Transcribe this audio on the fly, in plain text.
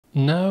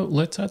Now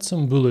let's add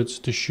some bullets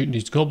to shoot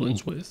these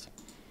goblins with.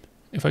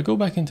 If I go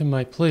back into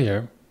my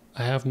player,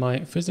 I have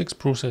my physics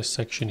process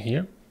section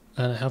here,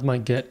 and I have my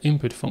get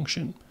input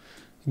function.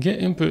 Get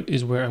input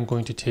is where I'm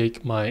going to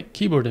take my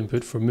keyboard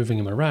input for moving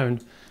him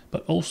around,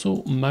 but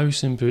also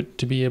mouse input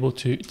to be able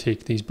to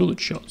take these bullet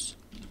shots.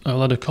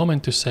 I'll add a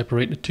comment to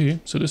separate the two,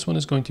 so this one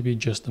is going to be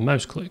just the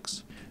mouse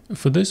clicks.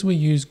 For this we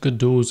use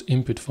Godot's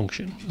input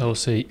function. I will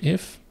say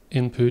if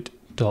input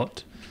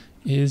dot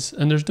is,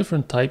 and there's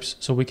different types,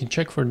 so we can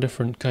check for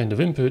different kind of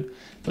input,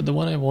 but the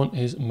one I want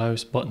is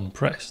mouse button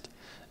pressed.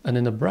 And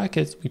in the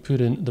brackets we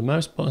put in the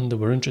mouse button that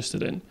we're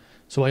interested in.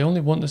 So I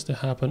only want this to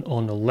happen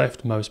on the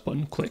left mouse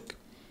button click.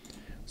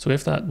 So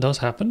if that does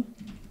happen,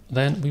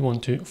 then we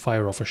want to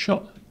fire off a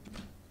shot.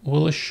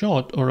 Well, a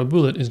shot or a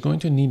bullet is going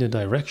to need a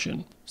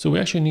direction, so we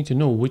actually need to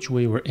know which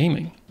way we're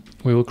aiming.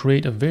 We will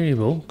create a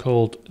variable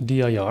called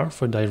dir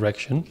for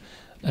direction,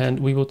 and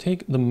we will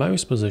take the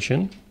mouse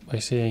position by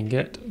saying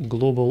get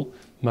global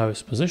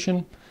mouse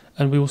position,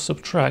 and we will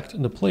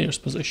subtract the player's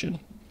position.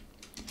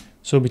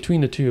 So between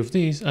the two of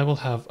these, I will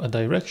have a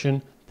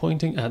direction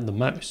pointing at the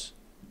mouse.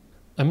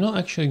 I'm not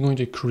actually going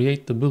to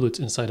create the bullets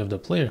inside of the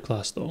player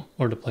class though,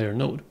 or the player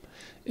node.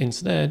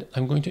 Instead,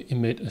 I'm going to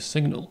emit a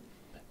signal.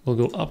 We'll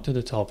go up to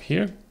the top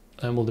here,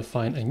 and we'll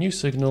define a new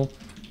signal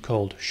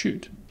called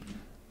shoot.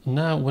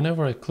 Now,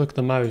 whenever I click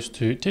the mouse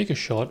to take a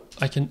shot,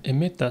 I can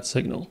emit that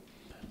signal.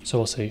 So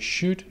I'll say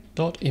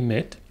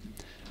shoot.emit,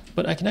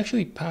 but I can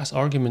actually pass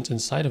arguments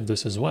inside of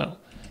this as well.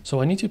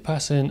 So I need to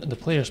pass in the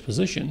player's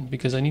position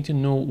because I need to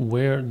know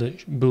where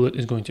the bullet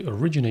is going to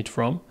originate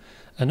from,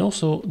 and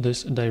also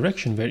this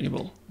direction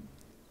variable.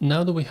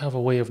 Now that we have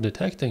a way of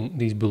detecting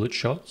these bullet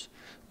shots,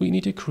 we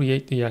need to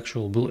create the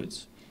actual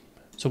bullets.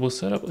 So we'll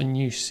set up a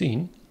new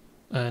scene,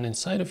 and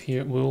inside of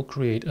here we will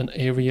create an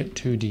area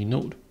 2D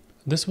node.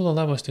 This will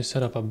allow us to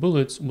set up our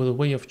bullets with a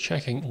way of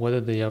checking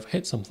whether they have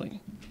hit something.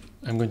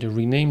 I'm going to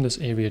rename this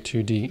area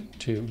 2D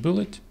to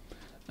bullet,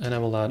 and I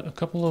will add a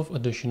couple of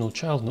additional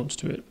child nodes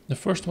to it. The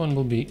first one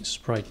will be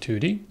sprite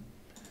 2D,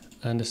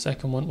 and the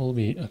second one will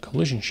be a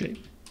collision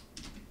shape.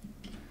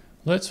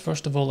 Let's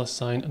first of all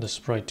assign the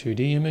sprite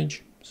 2D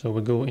image. So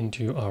we go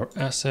into our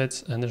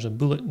assets, and there's a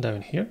bullet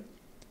down here.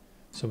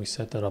 So we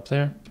set that up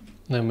there.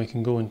 Then we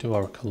can go into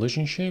our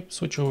collision shape,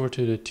 switch over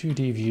to the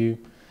 2D view,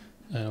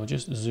 and I'll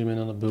just zoom in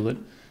on the bullet.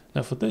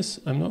 Now for this,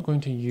 I'm not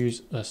going to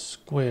use a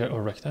square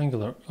or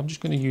rectangular. I'm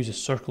just going to use a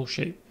circle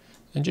shape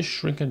and just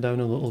shrink it down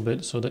a little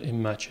bit so that it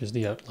matches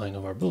the outline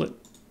of our bullet.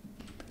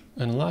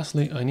 And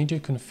lastly, I need to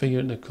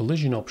configure the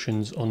collision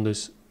options on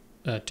this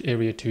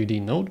area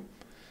 2D node.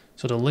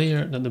 So the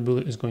layer that the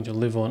bullet is going to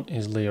live on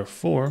is layer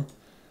 4,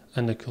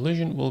 and the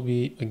collision will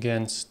be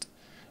against,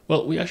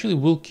 well, we actually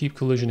will keep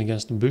collision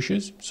against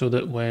bushes so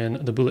that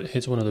when the bullet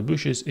hits one of the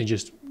bushes, it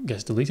just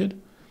gets deleted.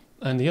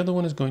 And the other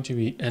one is going to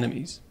be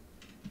enemies.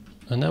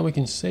 And now we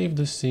can save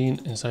this scene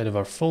inside of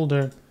our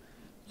folder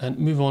and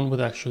move on with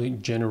actually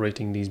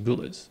generating these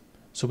bullets.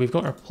 So we've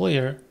got our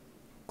player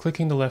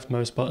clicking the left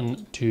mouse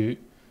button to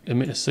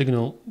emit a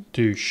signal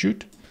to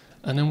shoot,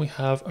 and then we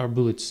have our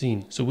bullet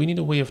scene. So we need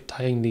a way of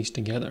tying these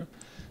together,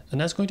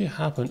 and that's going to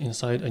happen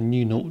inside a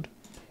new node.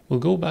 We'll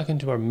go back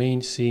into our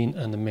main scene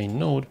and the main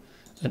node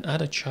and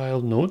add a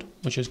child node,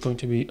 which is going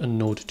to be a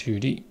node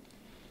 2D.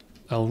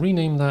 I'll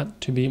rename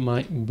that to be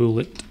my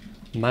bullet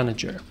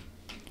manager.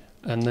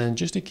 And then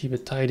just to keep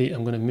it tidy,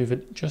 I'm going to move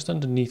it just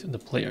underneath the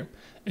player.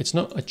 It's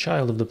not a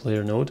child of the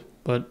player node,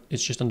 but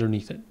it's just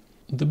underneath it.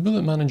 The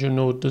bullet manager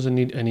node doesn't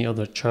need any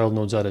other child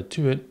nodes added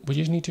to it. We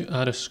just need to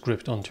add a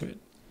script onto it.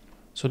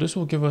 So this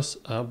will give us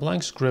a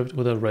blank script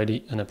with a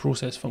ready and a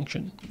process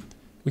function.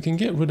 We can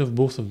get rid of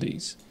both of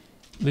these.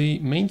 The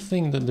main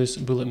thing that this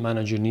bullet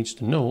manager needs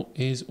to know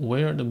is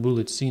where the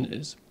bullet scene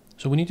is.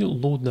 So we need to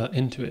load that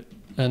into it.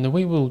 And the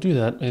way we'll do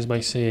that is by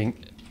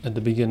saying at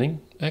the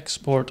beginning,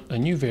 export a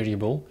new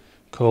variable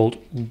called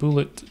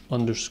bullet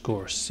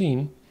underscore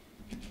scene,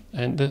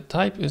 and the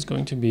type is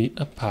going to be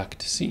a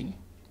packed scene.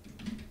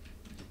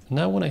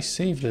 Now when I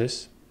save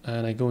this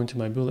and I go into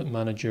my bullet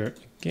manager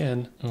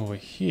again over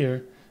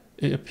here,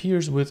 it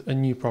appears with a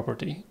new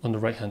property on the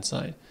right hand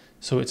side.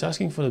 So it's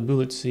asking for the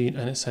bullet scene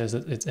and it says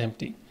that it's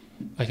empty.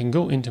 I can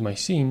go into my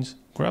scenes,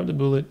 grab the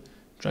bullet,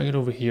 drag it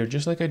over here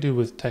just like I do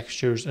with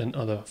textures and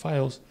other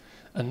files,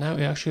 and now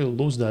it actually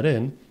loads that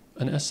in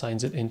and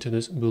assigns it into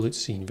this bullet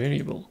scene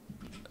variable.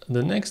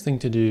 The next thing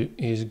to do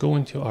is go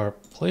into our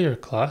player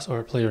class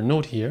or player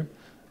node here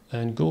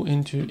and go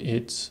into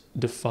its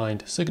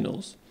defined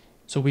signals.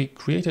 So we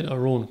created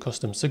our own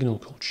custom signal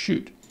called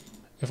shoot.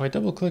 If I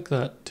double click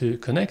that to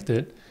connect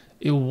it,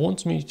 it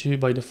wants me to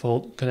by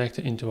default connect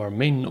it into our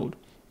main node,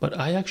 but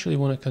I actually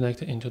want to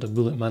connect it into the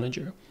bullet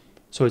manager.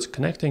 So it's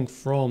connecting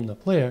from the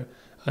player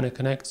and it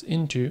connects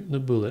into the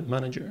bullet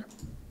manager.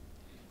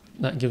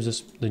 That gives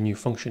us the new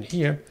function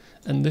here,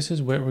 and this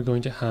is where we're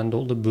going to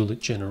handle the bullet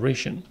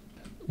generation.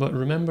 But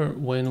remember,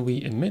 when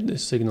we emit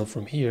this signal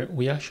from here,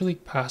 we actually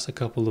pass a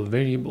couple of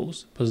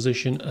variables,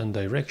 position and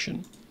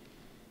direction.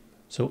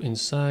 So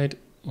inside,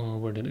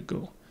 where did it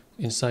go?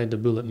 Inside the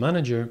bullet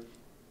manager,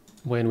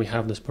 when we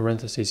have this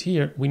parenthesis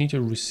here, we need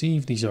to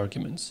receive these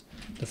arguments.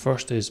 The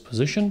first is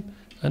position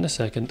and the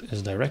second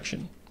is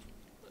direction.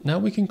 Now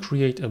we can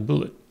create a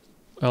bullet.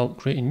 I'll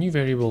create a new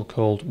variable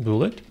called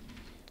bullet,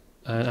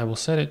 and I will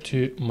set it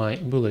to my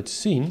bullet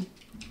scene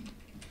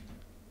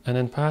and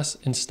then pass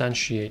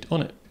instantiate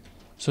on it.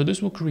 So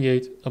this will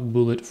create a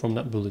bullet from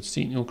that bullet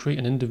scene. It will create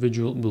an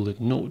individual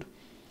bullet node.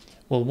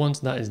 Well, once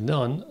that is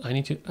done, I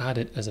need to add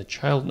it as a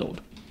child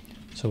node.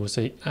 So we'll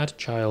say add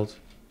child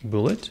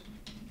bullet,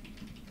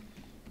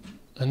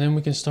 and then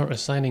we can start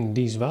assigning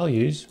these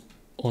values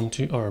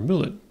onto our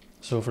bullet.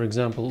 So for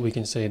example, we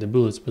can say the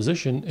bullet's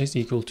position is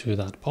equal to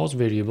that pos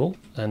variable,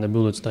 and the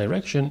bullet's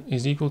direction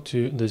is equal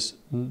to this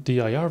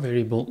dir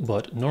variable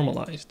but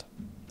normalized.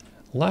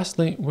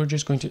 Lastly, we're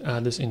just going to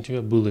add this into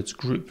a bullets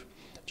group,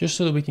 just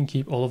so that we can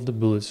keep all of the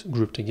bullets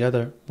grouped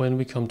together when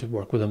we come to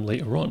work with them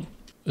later on.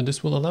 And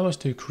this will allow us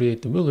to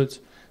create the bullets.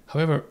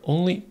 However,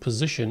 only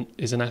position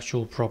is an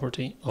actual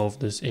property of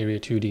this Area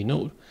 2D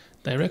node.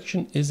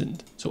 Direction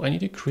isn't. So I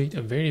need to create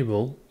a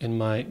variable in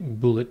my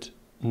bullet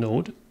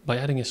node by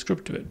adding a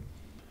script to it.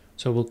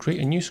 So we'll create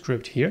a new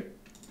script here,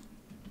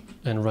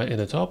 and right at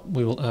the top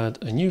we will add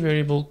a new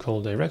variable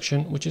called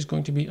direction, which is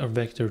going to be our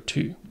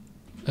vector2.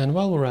 And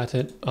while we're at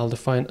it, I'll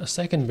define a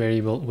second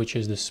variable, which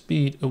is the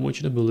speed at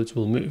which the bullets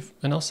will move,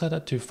 and I'll set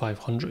that to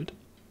 500.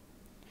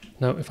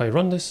 Now if I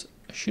run this,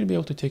 I should be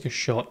able to take a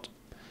shot.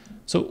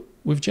 So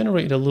we've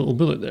generated a little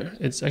bullet there.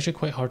 It's actually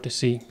quite hard to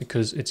see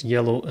because it's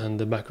yellow and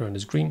the background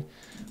is green,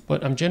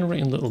 but I'm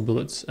generating little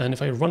bullets, and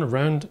if I run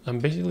around, I'm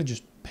basically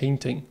just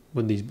painting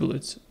with these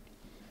bullets.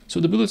 So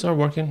the bullets are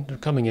working, they're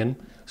coming in.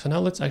 So now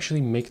let's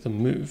actually make them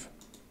move.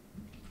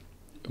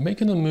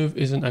 Making them move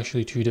isn't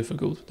actually too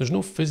difficult. There's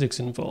no physics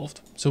involved.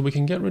 So we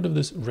can get rid of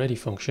this ready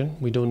function.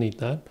 We don't need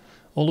that.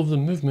 All of the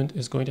movement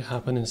is going to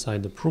happen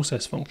inside the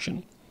process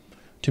function.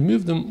 To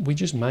move them, we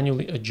just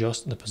manually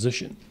adjust the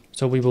position.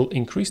 So we will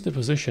increase the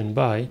position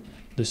by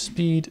the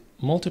speed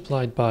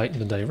multiplied by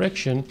the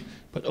direction,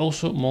 but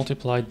also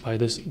multiplied by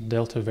this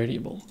delta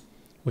variable,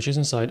 which is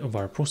inside of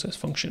our process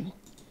function.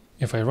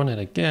 If I run it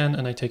again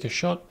and I take a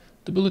shot,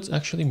 the bullets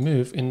actually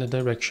move in the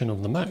direction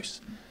of the mouse.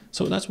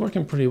 So that's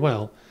working pretty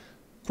well.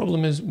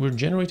 Problem is we're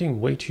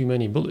generating way too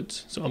many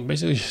bullets, so I'm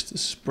basically just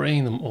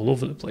spraying them all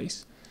over the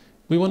place.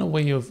 We want a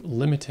way of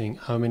limiting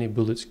how many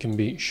bullets can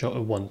be shot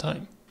at one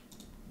time.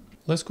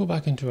 Let's go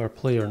back into our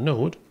player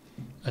node,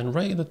 and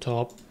right at the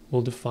top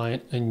we'll define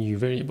a new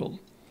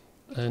variable,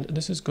 and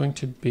this is going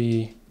to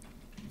be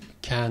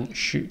can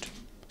shoot.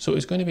 So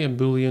it's going to be a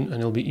boolean, and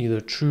it'll be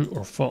either true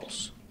or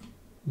false.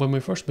 When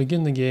we first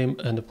begin the game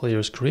and the player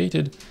is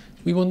created,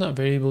 we want that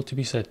variable to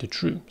be set to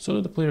true so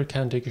that the player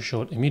can take a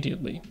shot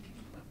immediately.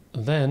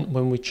 Then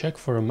when we check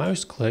for a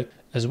mouse click,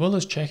 as well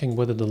as checking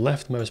whether the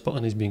left mouse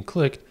button is being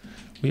clicked,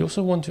 we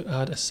also want to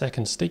add a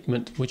second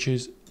statement, which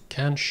is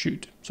can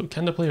shoot. So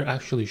can the player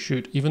actually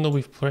shoot? Even though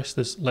we've pressed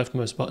this left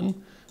mouse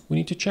button, we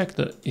need to check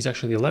that he's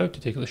actually allowed to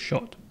take the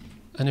shot.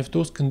 And if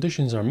those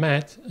conditions are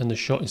met and the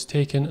shot is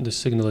taken and the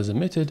signal is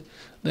emitted,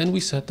 then we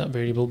set that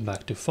variable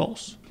back to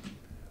false.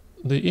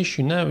 The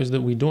issue now is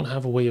that we don't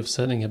have a way of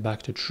setting it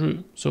back to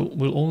true, so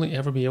we'll only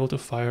ever be able to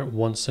fire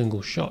one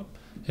single shot.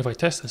 If I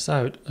test this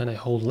out and I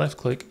hold left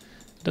click,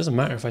 it doesn't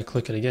matter if I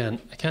click it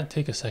again, I can't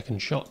take a second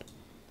shot.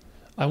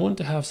 I want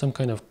to have some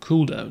kind of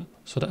cooldown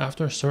so that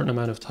after a certain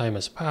amount of time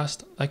has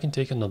passed, I can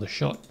take another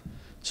shot.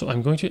 So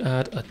I'm going to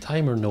add a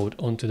timer node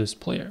onto this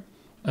player,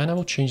 and I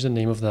will change the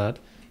name of that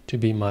to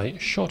be my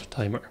shot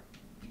timer.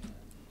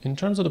 In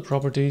terms of the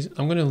properties,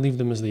 I'm going to leave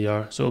them as they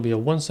are, so it'll be a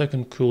 1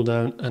 second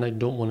cooldown, and I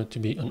don't want it to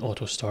be an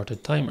auto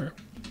started timer.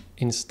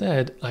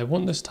 Instead, I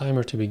want this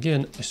timer to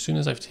begin as soon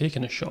as I've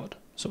taken a shot.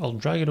 So I'll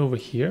drag it over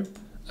here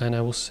and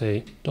I will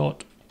say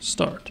dot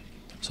start.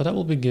 So that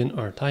will begin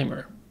our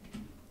timer.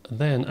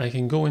 Then I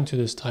can go into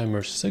this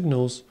timer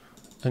signals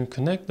and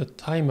connect the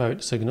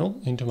timeout signal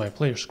into my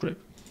player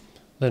script.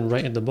 Then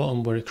right at the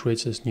bottom where it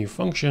creates this new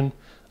function,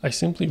 I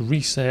simply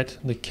reset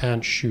the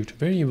can shoot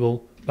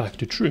variable back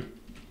to true.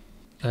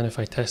 And if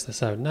I test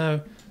this out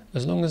now,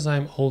 as long as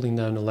I'm holding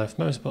down the left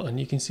mouse button,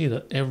 you can see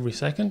that every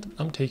second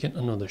I'm taking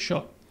another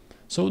shot.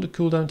 So the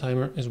cooldown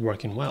timer is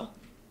working well.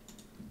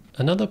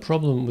 Another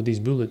problem with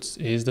these bullets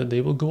is that they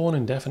will go on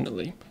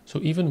indefinitely. So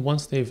even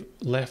once they've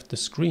left the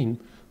screen,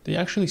 they're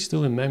actually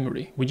still in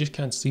memory. We just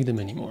can't see them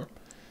anymore.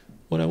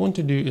 What I want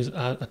to do is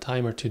add a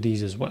timer to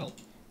these as well.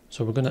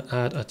 So we're going to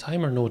add a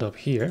timer node up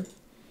here.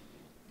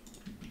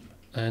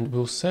 And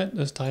we'll set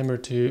this timer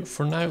to,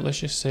 for now, let's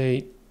just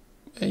say,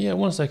 yeah,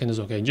 1 second is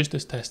okay, just to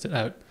test it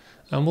out.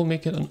 And we'll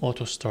make it an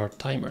auto start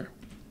timer.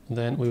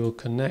 Then we will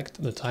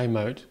connect the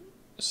timeout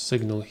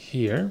signal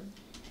here.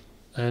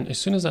 And as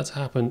soon as that's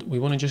happened, we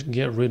want to just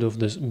get rid of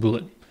this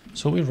bullet.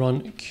 So we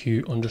run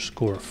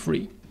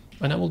q_free,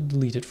 and I will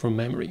delete it from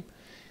memory.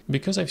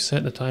 Because I've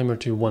set the timer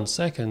to 1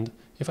 second,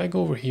 if I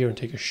go over here and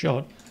take a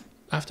shot,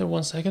 after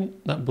 1 second,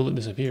 that bullet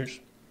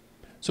disappears.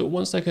 So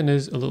 1 second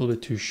is a little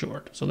bit too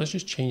short. So let's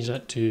just change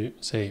that to,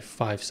 say,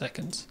 5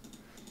 seconds.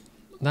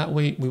 That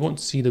way, we won't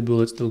see the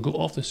bullets. They'll go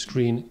off the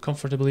screen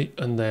comfortably,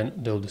 and then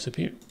they'll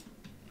disappear.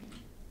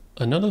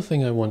 Another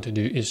thing I want to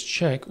do is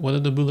check whether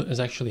the bullet has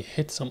actually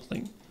hit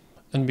something.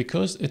 And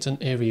because it's an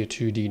area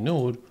 2D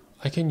node,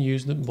 I can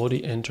use the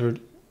body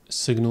entered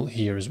signal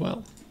here as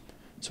well.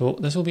 So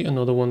this will be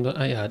another one that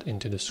I add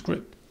into the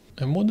script.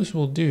 And what this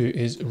will do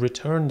is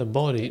return the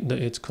body that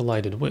it's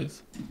collided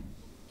with.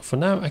 For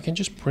now, I can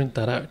just print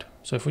that out.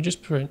 So if we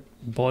just print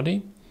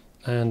body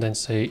and then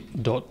say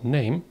dot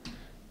name,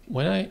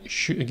 when I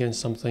shoot against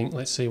something,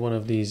 let's say one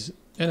of these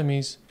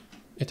enemies,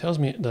 it tells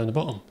me down the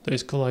bottom that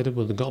it's collided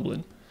with the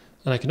goblin.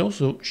 And I can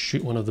also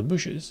shoot one of the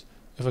bushes.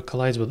 If it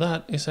collides with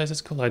that, it says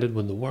it's collided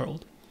with the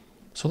world.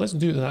 So let's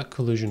do that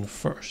collision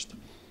first.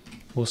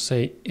 We'll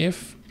say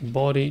if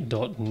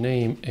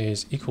body.name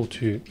is equal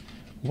to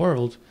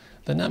world,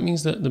 then that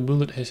means that the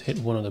bullet has hit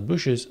one of the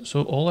bushes.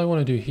 So all I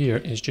want to do here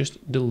is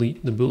just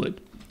delete the bullet.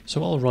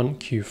 So I'll run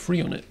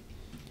Q3 on it.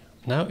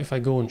 Now if I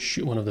go and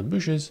shoot one of the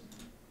bushes,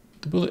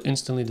 the bullet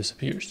instantly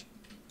disappears.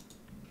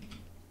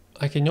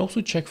 I can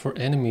also check for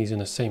enemies in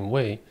the same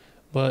way,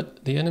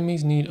 but the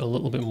enemies need a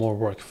little bit more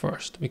work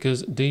first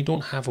because they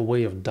don't have a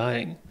way of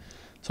dying.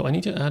 So I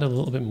need to add a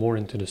little bit more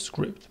into the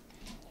script.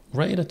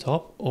 Right at the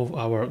top of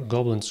our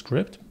goblin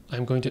script,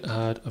 I'm going to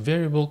add a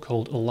variable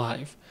called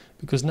alive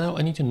because now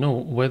I need to know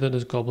whether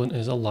this goblin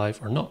is alive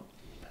or not.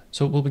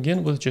 So we'll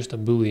begin with just a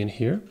boolean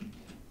here.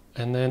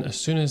 And then as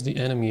soon as the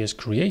enemy is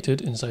created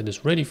inside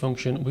this ready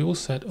function, we will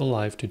set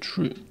alive to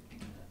true.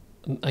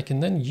 I can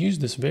then use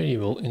this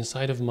variable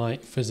inside of my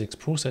physics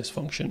process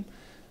function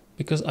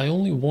because I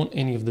only want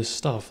any of this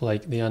stuff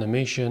like the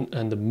animation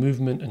and the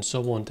movement and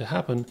so on to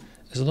happen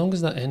as long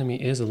as that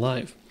enemy is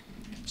alive.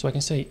 So I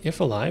can say if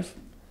alive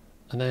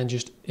and then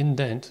just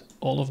indent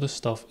all of the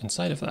stuff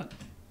inside of that.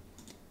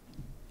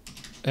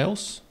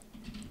 Else,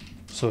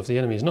 so if the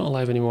enemy is not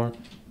alive anymore,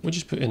 we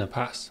just put in a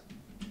pass.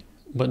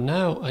 But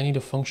now I need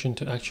a function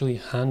to actually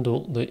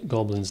handle the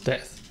goblin's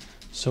death.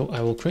 So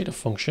I will create a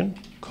function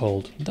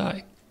called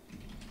die.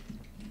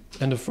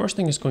 And the first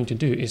thing it's going to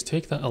do is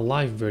take that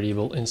alive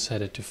variable and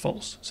set it to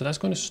false. So that's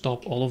going to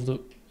stop all of the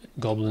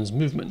goblin's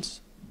movements.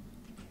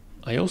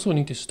 I also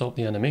need to stop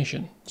the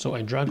animation. So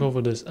I drag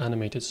over this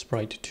animated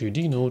sprite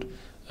 2D node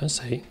and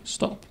say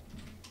stop.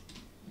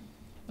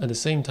 At the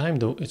same time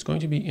though, it's going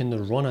to be in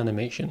the run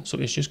animation. So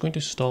it's just going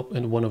to stop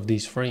in one of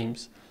these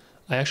frames.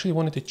 I actually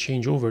wanted to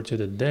change over to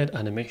the dead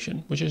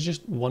animation, which is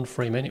just one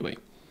frame anyway.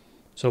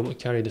 So we'll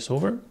carry this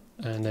over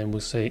and then we'll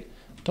say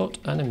dot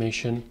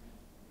animation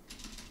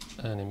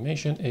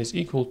is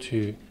equal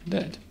to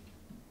dead.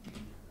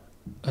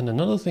 And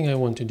another thing I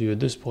want to do at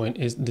this point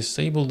is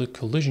disable the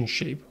collision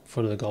shape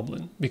for the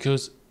goblin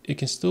because it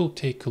can still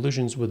take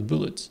collisions with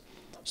bullets.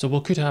 So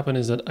what could happen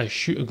is that I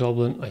shoot a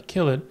goblin, I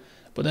kill it,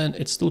 but then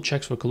it still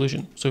checks for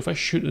collision. So if I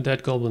shoot a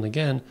dead goblin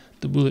again,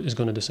 the bullet is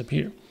going to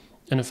disappear.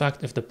 And in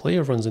fact, if the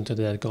player runs into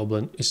the dead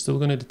goblin, it's still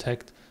going to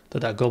detect that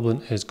that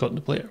goblin has got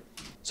the player.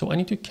 So I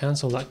need to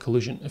cancel that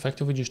collision,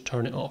 effectively just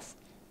turn it off.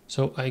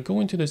 So I go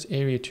into this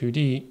area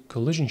 2D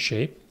collision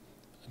shape,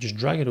 I just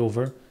drag it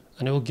over,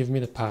 and it will give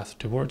me the path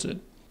towards it.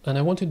 And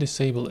I want to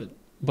disable it.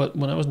 But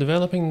when I was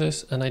developing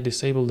this and I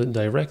disabled it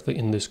directly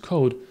in this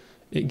code,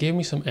 it gave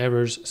me some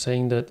errors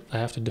saying that I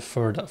have to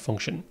defer that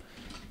function.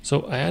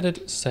 So I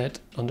added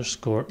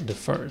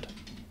set_deferred.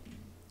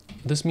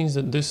 This means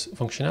that this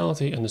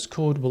functionality and this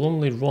code will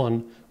only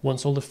run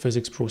once all the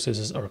physics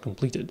processes are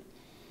completed.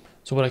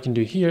 So what I can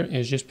do here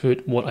is just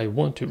put what I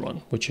want to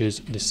run, which is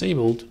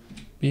disabled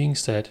being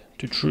set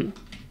to true.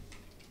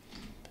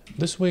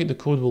 This way the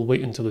code will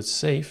wait until it's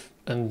safe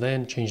and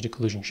then change the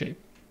collision shape.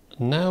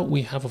 Now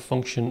we have a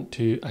function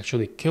to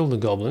actually kill the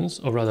goblins,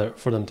 or rather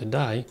for them to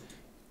die.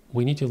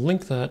 We need to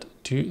link that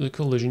to the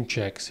collision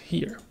checks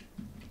here.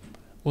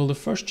 Well, the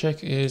first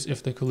check is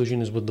if the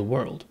collision is with the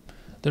world.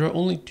 There are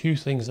only two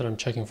things that I'm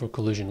checking for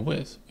collision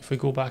with. If we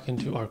go back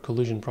into our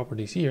collision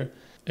properties here,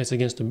 it's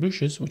against the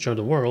bushes, which are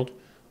the world,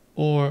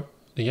 or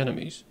the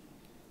enemies.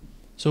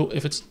 So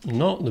if it's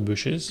not the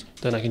bushes,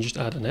 then I can just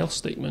add an else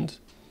statement.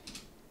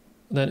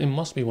 Then it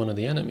must be one of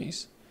the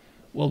enemies.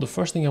 Well, the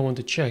first thing I want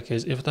to check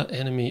is if that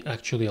enemy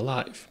actually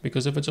alive,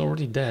 because if it's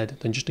already dead,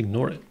 then just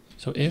ignore it.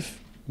 So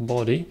if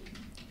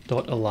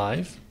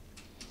body.alive,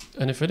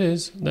 and if it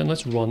is, then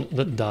let's run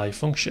the die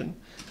function.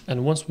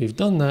 And once we've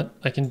done that,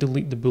 I can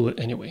delete the bullet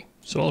anyway.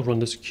 So I'll run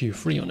this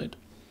Q3 on it.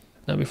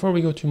 Now, before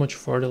we go too much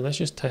further, let's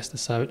just test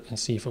this out and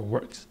see if it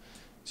works.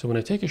 So when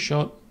I take a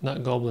shot,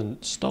 that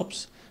goblin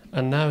stops,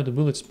 and now the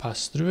bullets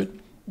pass through it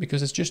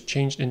because it's just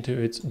changed into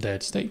its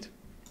dead state.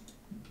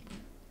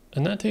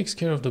 And that takes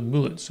care of the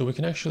bullet, so we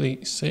can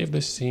actually save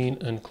this scene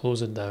and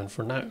close it down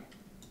for now.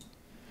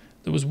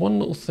 There was one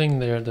little thing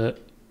there that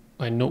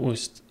I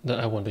noticed that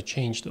I want to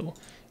change though,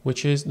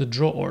 which is the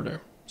draw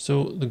order.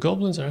 So the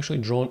goblins are actually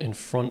drawn in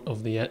front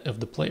of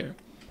the player.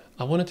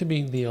 I want it to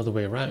be the other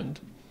way around.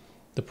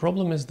 The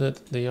problem is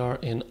that they are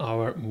in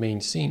our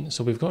main scene.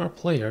 So we've got our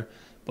player,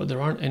 but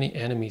there aren't any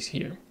enemies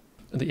here.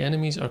 The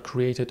enemies are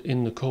created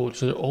in the code,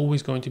 so they're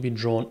always going to be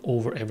drawn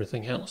over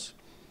everything else.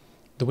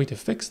 The way to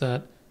fix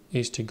that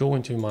is to go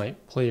into my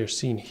player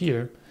scene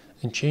here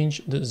and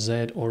change the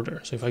Z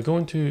order. So if I go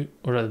into,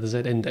 or rather the Z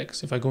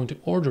index, if I go into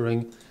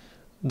ordering,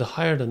 the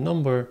higher the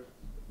number,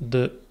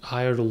 the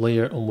higher the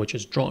layer on which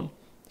it's drawn.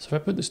 So if I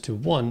put this to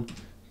 1,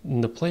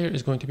 then the player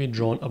is going to be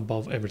drawn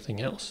above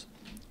everything else.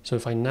 So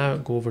if I now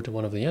go over to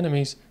one of the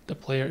enemies, the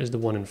player is the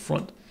one in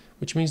front,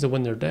 which means that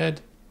when they're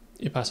dead,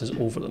 it passes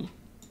over them.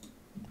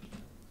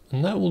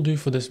 And that will do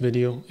for this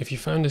video. If you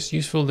found this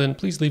useful, then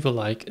please leave a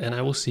like, and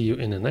I will see you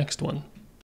in the next one.